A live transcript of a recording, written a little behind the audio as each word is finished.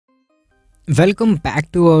Welcome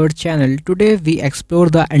back to our channel. Today we explore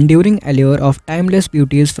the enduring allure of timeless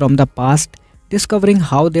beauties from the past, discovering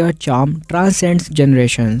how their charm transcends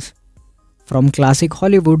generations. From classic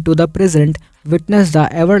Hollywood to the present, witness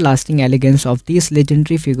the everlasting elegance of these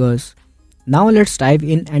legendary figures. Now let's dive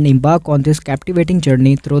in and embark on this captivating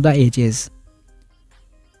journey through the ages.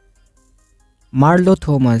 Marlo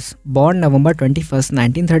Thomas, born November 21,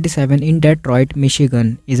 1937 in Detroit,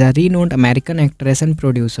 Michigan, is a renowned American actress and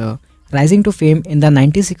producer, rising to fame in the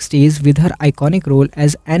 1960s with her iconic role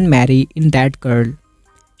as Anne Marie in That Girl.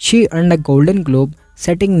 She earned a Golden Globe,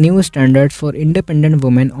 setting new standards for independent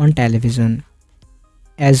women on television.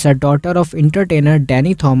 As the daughter of entertainer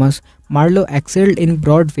Danny Thomas, Marlo excelled in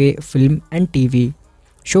Broadway, film, and TV.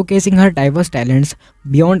 Showcasing her diverse talents,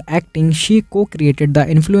 beyond acting, she co created the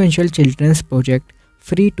influential children's project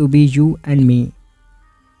Free to Be You and Me,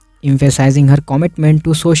 emphasizing her commitment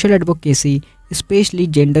to social advocacy, especially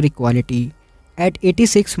gender equality. At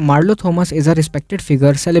 86, Marlo Thomas is a respected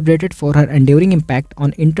figure celebrated for her enduring impact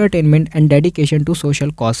on entertainment and dedication to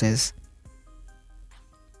social causes.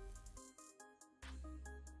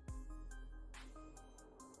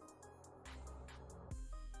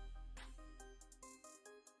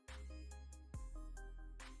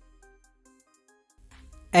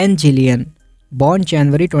 Anne Gillian, born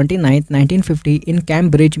January 29, 1950 in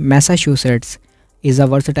Cambridge, Massachusetts, is a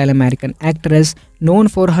versatile American actress known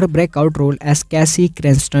for her breakout role as Cassie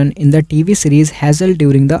Cranston in the TV series Hazel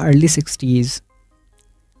during the early 60s.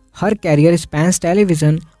 Her career spans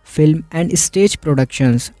television, film, and stage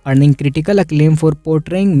productions, earning critical acclaim for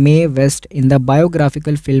portraying Mae West in the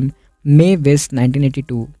biographical film Mae West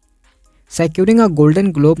 1982. Securing a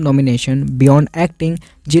Golden Globe nomination, beyond acting,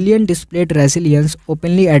 Gillian displayed resilience,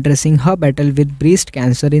 openly addressing her battle with breast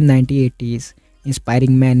cancer in 1980s,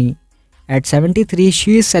 inspiring many. At 73,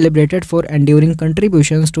 she is celebrated for enduring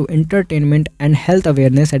contributions to entertainment and health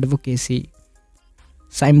awareness advocacy,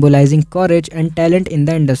 symbolizing courage and talent in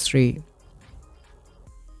the industry.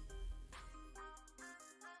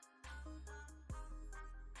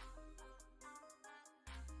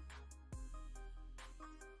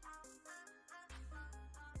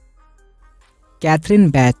 Catherine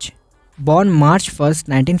Bach, born March 1,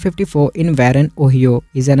 1954 in Warren, Ohio,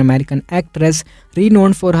 is an American actress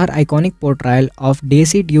renowned for her iconic portrayal of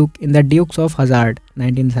Daisy Duke in The Dukes of Hazzard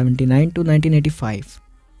 1979 to 1985.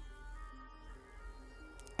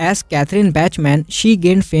 As Catherine Bachman, she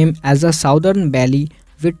gained fame as a Southern Belle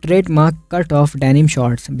with trademark cut-off denim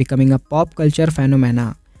shorts, becoming a pop culture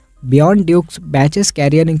phenomena. Beyond Dukes, Bach's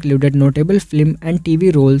career included notable film and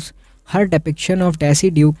TV roles. Her depiction of Daisy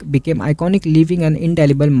Duke became iconic, leaving an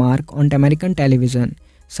indelible mark on American television,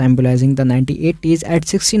 symbolizing the 1980s at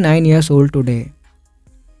 69 years old today.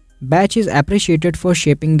 Bach is appreciated for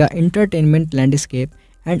shaping the entertainment landscape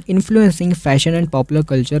and influencing fashion and popular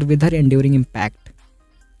culture with her enduring impact.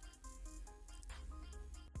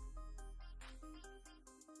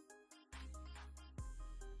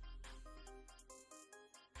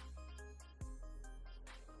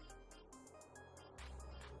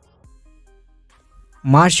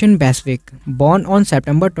 Martian Baswick, born on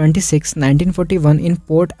September 26, 1941 in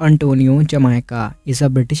Port Antonio, Jamaica, is a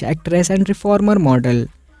British actress and reformer model,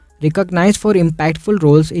 recognized for impactful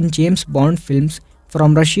roles in James Bond films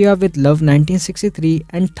From Russia with Love 1963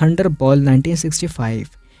 and Thunderball 1965.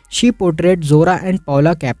 She portrayed Zora and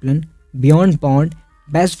Paula Kaplan. Beyond Bond,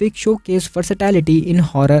 Baswick showcased versatility in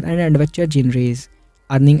horror and adventure genres,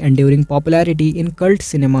 earning enduring popularity in cult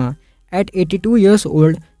cinema. At 82 years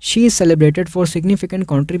old, she is celebrated for significant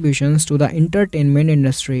contributions to the entertainment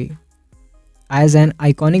industry. As an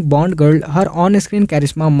iconic Bond girl, her on-screen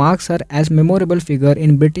charisma marks her as a memorable figure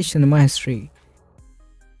in British cinema history.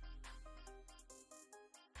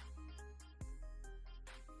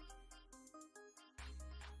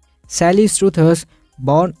 Sally Struthers,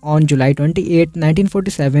 born on July 28,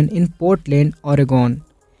 1947 in Portland, Oregon,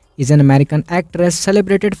 is an American actress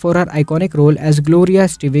celebrated for her iconic role as Gloria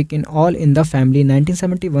Stevick in All in the Family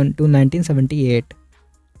 1971 to 1978,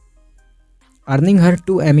 earning her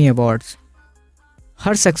 2 Emmy Awards.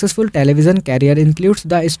 Her successful television career includes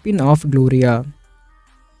the spin-off Gloria.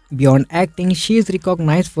 Beyond acting, she is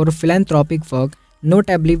recognized for philanthropic work,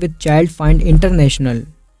 notably with Child Find International.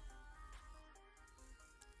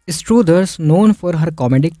 Struthers, known for her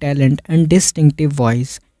comedic talent and distinctive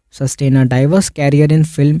voice, sustained a diverse career in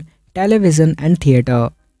film, television, and theatre.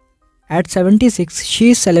 At 76,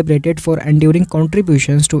 she is celebrated for enduring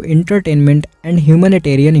contributions to entertainment and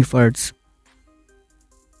humanitarian efforts.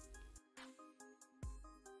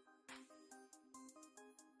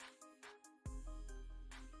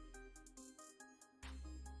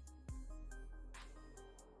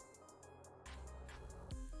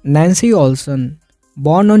 Nancy Olson,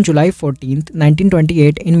 born on July 14,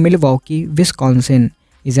 1928 in Milwaukee, Wisconsin,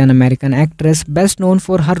 is an American actress best known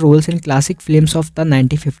for her roles in classic films of the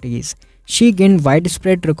 1950s. She gained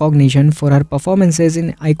widespread recognition for her performances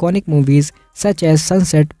in iconic movies such as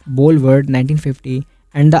Sunset Boulevard 1950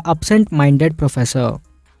 and The Absent-Minded Professor.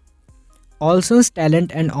 Olson's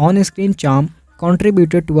talent and on-screen charm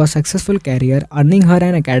contributed to a successful career, earning her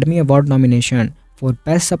an Academy Award nomination for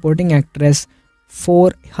Best Supporting Actress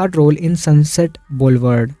for her role in Sunset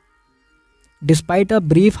Boulevard. Despite a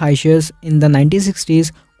brief hiatus in the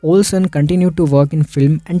 1960s, Olson continued to work in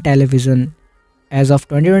film and television. As of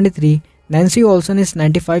 2023, Nancy Olson is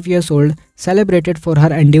 95 years old, celebrated for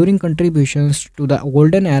her enduring contributions to the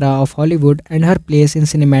golden era of Hollywood and her place in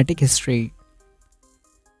cinematic history.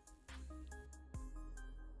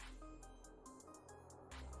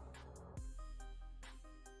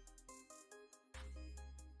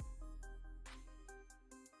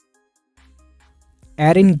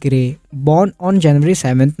 Erin Gray, born on January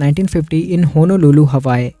 7, 1950 in Honolulu,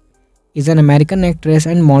 Hawaii, is an American actress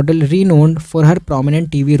and model renowned for her prominent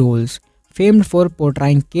TV roles, famed for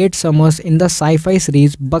portraying Kate Summers in the sci-fi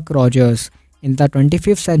series Buck Rogers in the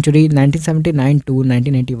 25th century 1979 to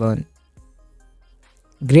 1981.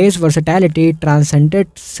 Gray's versatility transcended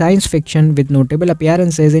science fiction with notable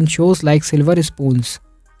appearances in shows like Silver Spoons.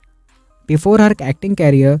 Before her acting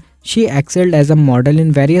career, she excelled as a model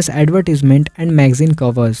in various advertisement and magazine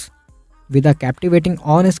covers. With a captivating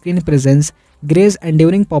on-screen presence, Gray's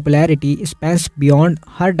enduring popularity spans beyond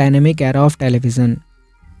her dynamic era of television.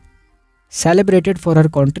 Celebrated for her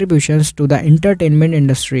contributions to the entertainment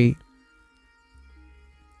industry,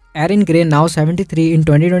 Erin Gray, now 73 in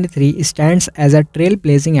 2023, stands as a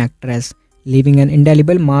trailblazing actress, leaving an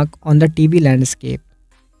indelible mark on the TV landscape.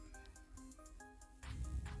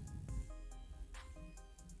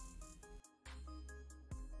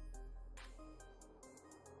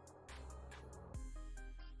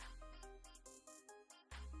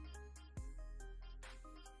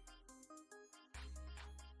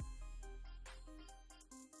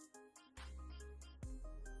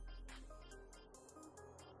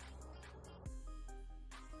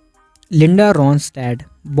 Linda Ronstadt,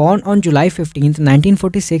 born on July 15,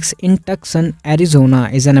 1946 in Tucson, Arizona,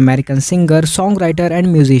 is an American singer, songwriter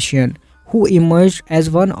and musician who emerged as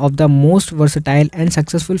one of the most versatile and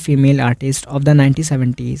successful female artists of the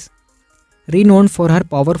 1970s. Renowned for her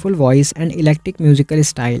powerful voice and eclectic musical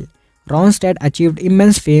style, Ronstadt achieved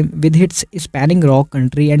immense fame with hits spanning rock,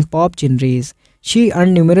 country and pop genres. She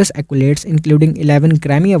earned numerous accolades including 11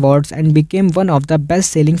 Grammy Awards and became one of the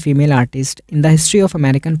best-selling female artists in the history of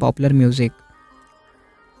American popular music.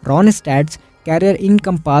 Ronstadt's career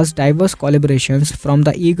encompassed diverse collaborations from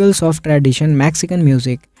the eagles of traditional Mexican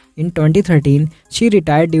music. In 2013, she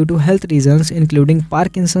retired due to health reasons including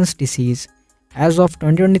Parkinson's disease. As of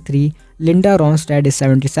 2023, Linda Ronstadt is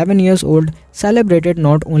 77 years old, celebrated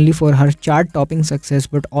not only for her chart-topping success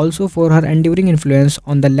but also for her enduring influence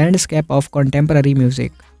on the landscape of contemporary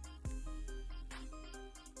music.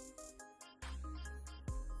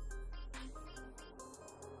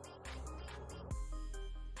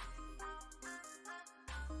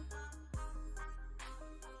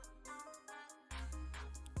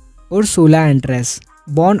 Ursula Andress,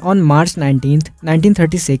 born on March 19,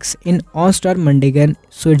 1936 in Ostermundigen,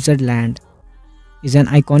 Switzerland, is an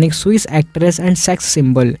iconic Swiss actress and sex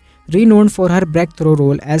symbol, renowned for her breakthrough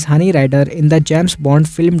role as Honey Rider in the James Bond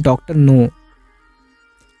film Dr. No.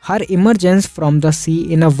 Her emergence from the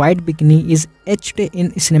sea in a white bikini is etched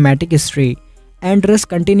in cinematic history. Andress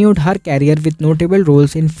continued her career with notable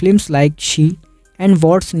roles in films like She and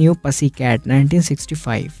What's New Pussycat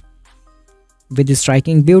 1965. With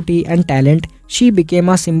striking beauty and talent, she became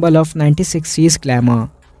a symbol of 1960s glamour.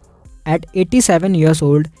 At 87 years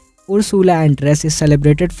old, Ursula Andress is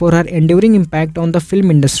celebrated for her enduring impact on the film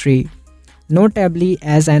industry, notably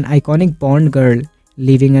as an iconic Bond girl,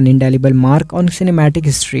 leaving an indelible mark on cinematic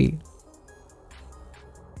history.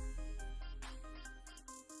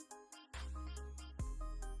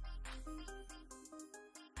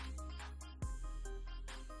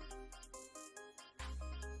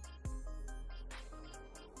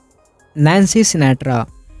 Nancy Sinatra,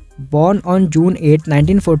 born on June 8,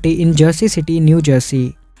 1940 in Jersey City, New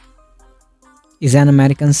Jersey, is an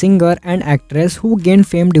American singer and actress who gained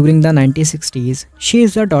fame during the 1960s. She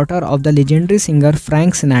is the daughter of the legendary singer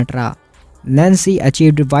Frank Sinatra. Nancy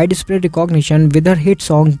achieved widespread recognition with her hit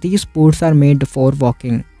song These Boots Are Made for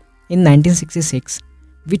Walking in 1966,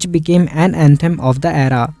 which became an anthem of the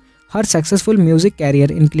era. Her successful music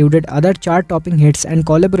career included other chart-topping hits and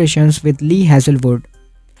collaborations with Lee Hazelwood.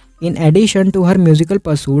 In addition to her musical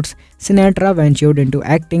pursuits, Sinatra ventured into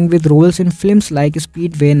acting with roles in films like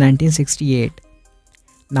Speedway 1968.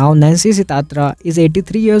 Now Nancy Sinatra is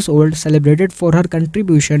 83 years old, celebrated for her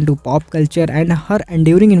contribution to pop culture and her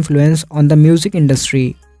enduring influence on the music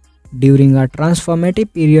industry during a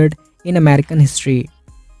transformative period in American history.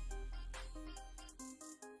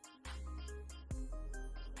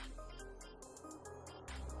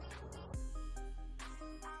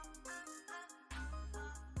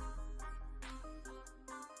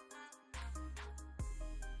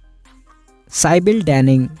 Sybil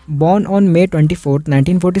Danning, born on May 24,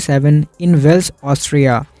 1947 in Wels,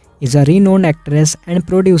 Austria, is a renowned actress and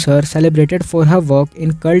producer celebrated for her work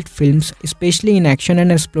in cult films, especially in action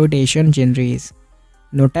and exploitation genres.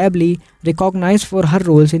 Notably recognized for her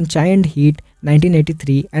roles in Giant Heat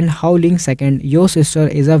 1983 and Howling Second, Your Sister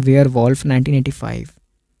is a Werewolf 1985.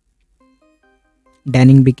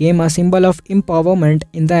 Danning became a symbol of empowerment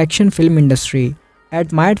in the action film industry,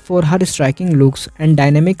 admired for her striking looks and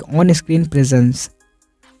dynamic on-screen presence.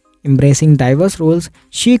 Embracing diverse roles,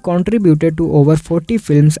 she contributed to over 40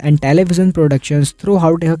 films and television productions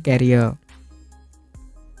throughout her career.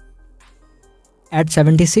 At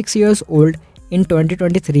 76 years old in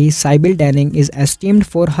 2023, Sybil Danning is esteemed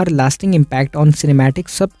for her lasting impact on cinematic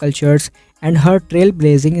subcultures and her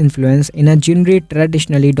trailblazing influence in a genre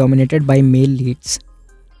traditionally dominated by male leads.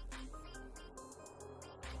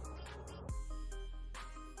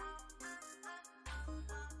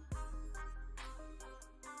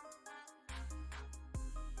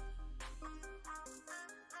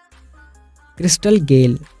 Crystal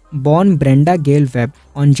Gale, born Brenda Gale Webb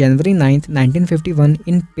on January 9, 1951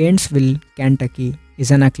 in Paintsville, Kentucky,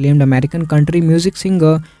 is an acclaimed American country music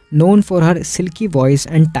singer known for her silky voice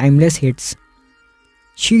and timeless hits.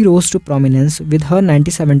 She rose to prominence with her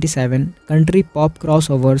 1977 country pop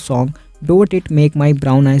crossover song Don't It Make My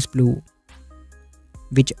Brown Eyes Blue,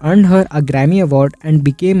 which earned her a Grammy Award and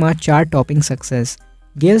became a chart-topping success.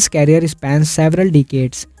 Gale's career spans several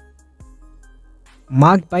decades,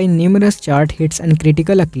 marked by numerous chart hits and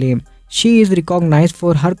critical acclaim. She is recognized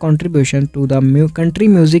for her contribution to the country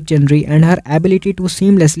music genre and her ability to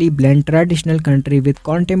seamlessly blend traditional country with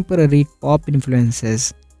contemporary pop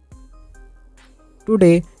influences.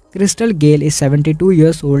 Today, Crystal Gale is 72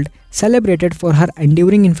 years old, celebrated for her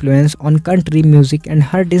enduring influence on country music and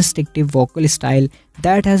her distinctive vocal style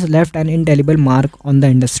that has left an indelible mark on the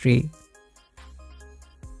industry.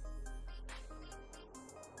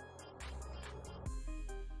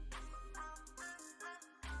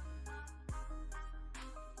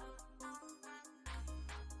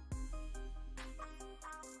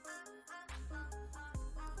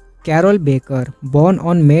 Carol Baker, born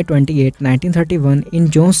on May 28, 1931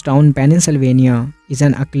 in Johnstown, Pennsylvania, is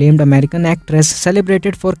an acclaimed American actress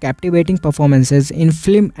celebrated for captivating performances in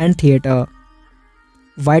film and theater.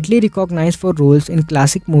 Widely recognized for roles in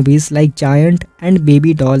classic movies like Giant and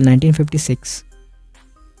Baby Doll 1956.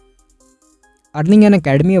 Earning an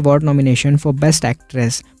Academy Award nomination for Best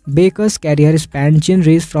Actress, Baker's career spanned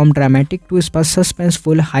genres from dramatic to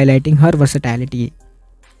suspenseful, highlighting her versatility.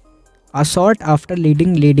 A sought-after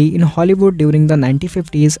leading lady in Hollywood during the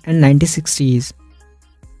 1950s and 1960s,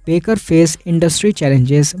 Baker faced industry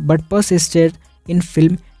challenges but persisted in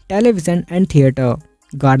film, television and theater,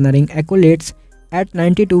 garnering accolades. At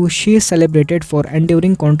 92, she is celebrated for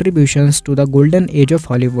enduring contributions to the golden age of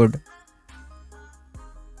Hollywood,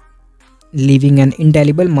 leaving an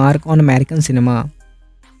indelible mark on American cinema.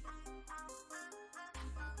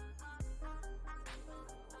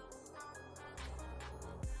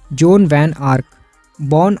 Joan Van Ark,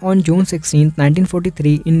 born on June 16,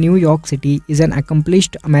 1943 in New York City, is an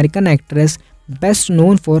accomplished American actress best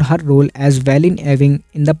known for her role as Valin Eving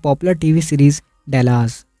in the popular TV series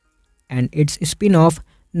Dallas and its spin-off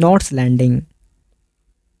Knots Landing.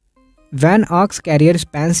 Van Ark's career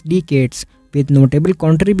spans decades, with notable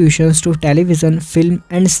contributions to television, film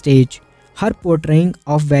and stage. Her portraying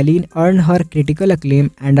of Valin earned her critical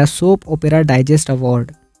acclaim and a Soap Opera Digest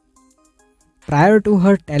Award. Prior to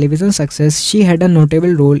her television success, she had a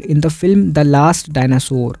notable role in the film The Last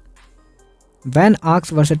Dinosaur. Van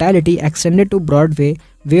Ark's versatility extended to Broadway,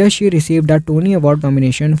 where she received a Tony Award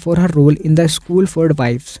nomination for her role in The School for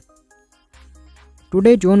Wives.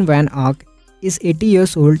 Today, Joan Van Ark is 80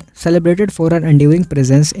 years old, celebrated for her enduring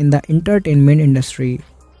presence in the entertainment industry.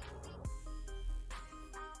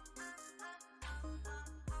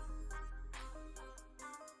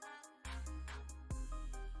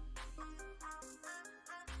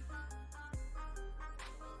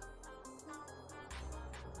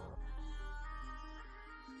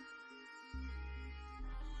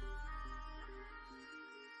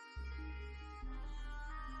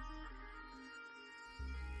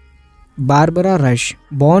 Barbara Rush,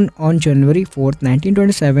 born on January 4,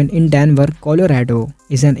 1927 in Denver, Colorado,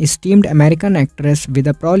 is an esteemed American actress with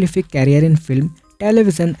a prolific career in film,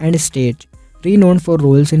 television, and stage, renowned for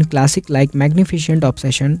roles in classics like Magnificent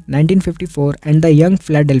Obsession 1954 and The Young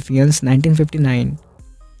Philadelphians 1959.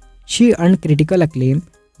 She earned critical acclaim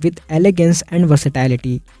with elegance and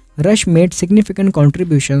versatility. Rush made significant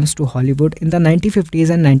contributions to Hollywood in the 1950s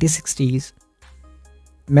and 1960s.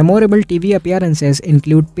 Memorable TV appearances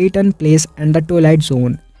include Peyton Place and The Twilight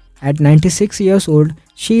Zone. At 96 years old,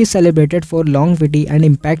 she is celebrated for longevity and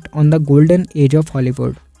impact on the golden age of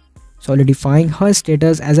Hollywood, solidifying her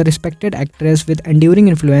status as a respected actress with enduring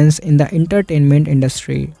influence in the entertainment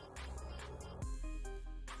industry.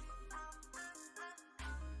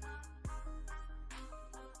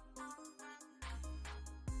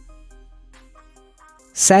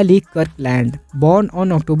 Sally Kirkland, born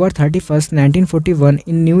on October 31, 1941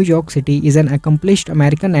 in New York City, is an accomplished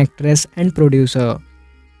American actress and producer.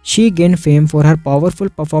 She gained fame for her powerful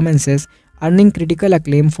performances, earning critical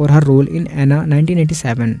acclaim for her role in Anna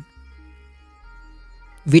 1987,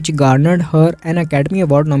 which garnered her an Academy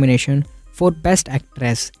Award nomination for Best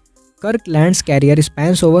Actress. Kirkland's career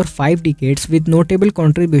spans over 5 decades with notable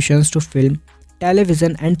contributions to film,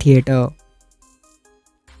 television, and theatre.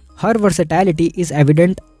 Her versatility is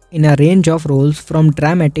evident in a range of roles from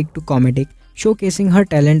dramatic to comedic, showcasing her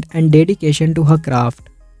talent and dedication to her craft.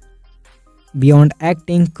 Beyond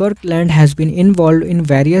acting, Kirkland has been involved in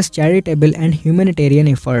various charitable and humanitarian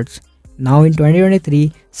efforts. Now in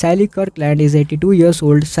 2023, Sally Kirkland is 82 years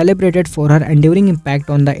old, celebrated for her enduring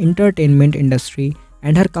impact on the entertainment industry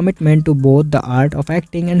and her commitment to both the art of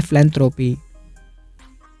acting and philanthropy.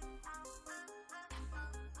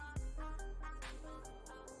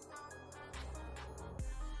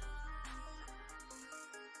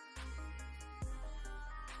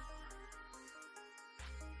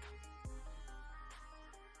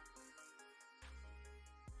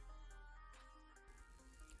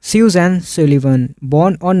 Susan Sullivan,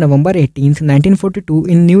 born on November 18, 1942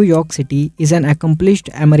 in New York City, is an accomplished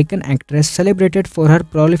American actress celebrated for her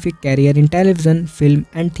prolific career in television, film,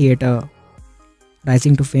 and theatre,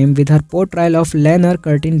 rising to fame with her portrayal of Leonor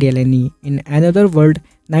Curtin Delaney in Another World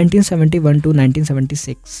 1971 to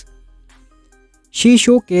 1976. She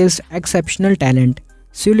showcased exceptional talent.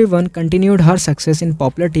 Sullivan continued her success in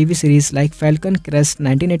popular TV series like Falcon Crest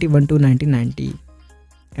 1981 to 1990.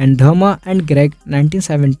 And Dharma and Greg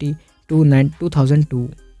 1970 to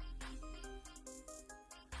 2002,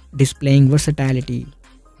 displaying versatility.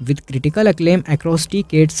 With critical acclaim across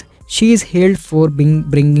decades, she is hailed for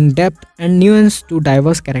bringing depth and nuance to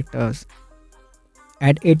diverse characters.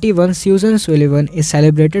 At 81, Susan Sullivan is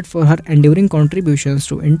celebrated for her enduring contributions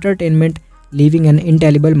to entertainment, leaving an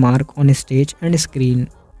indelible mark on stage and screen.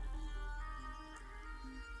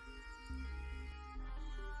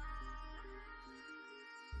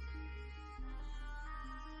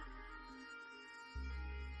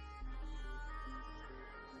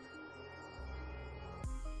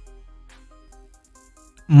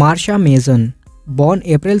 Marsha Mason, born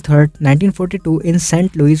April 3, 1942 in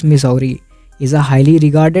St. Louis, Missouri, is a highly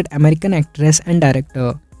regarded American actress and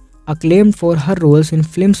director, acclaimed for her roles in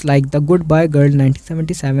films like The Goodbye Girl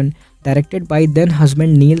 1977, directed by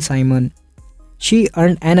then-husband Neil Simon. She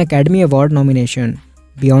earned an Academy Award nomination.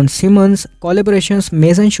 Beyond Simmons' collaborations,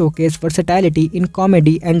 Mason showcased versatility in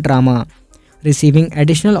comedy and drama, receiving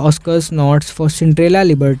additional Oscars nods for Cinderella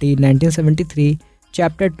Liberty 1973,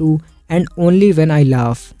 Chapter 2, and Only When I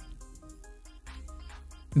Laugh.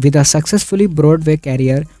 With a successfully Broadway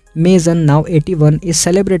career, Mason, now 81, is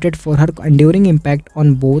celebrated for her enduring impact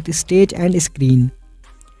on both stage and screen.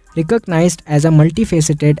 Recognized as a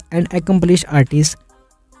multifaceted and accomplished artist,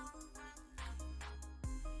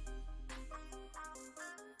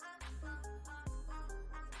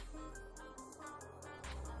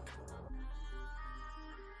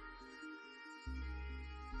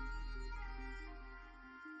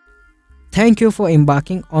 thank you for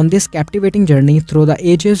embarking on this captivating journey through the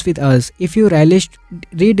ages with us. If you relished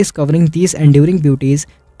rediscovering these enduring beauties,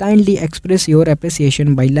 kindly express your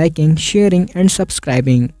appreciation by liking, sharing, and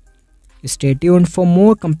subscribing. Stay tuned for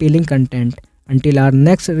more compelling content. Until our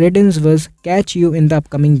next Redensverse, catch you in the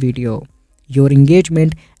upcoming video. Your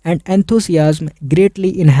engagement and enthusiasm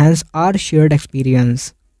greatly enhance our shared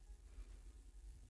experience.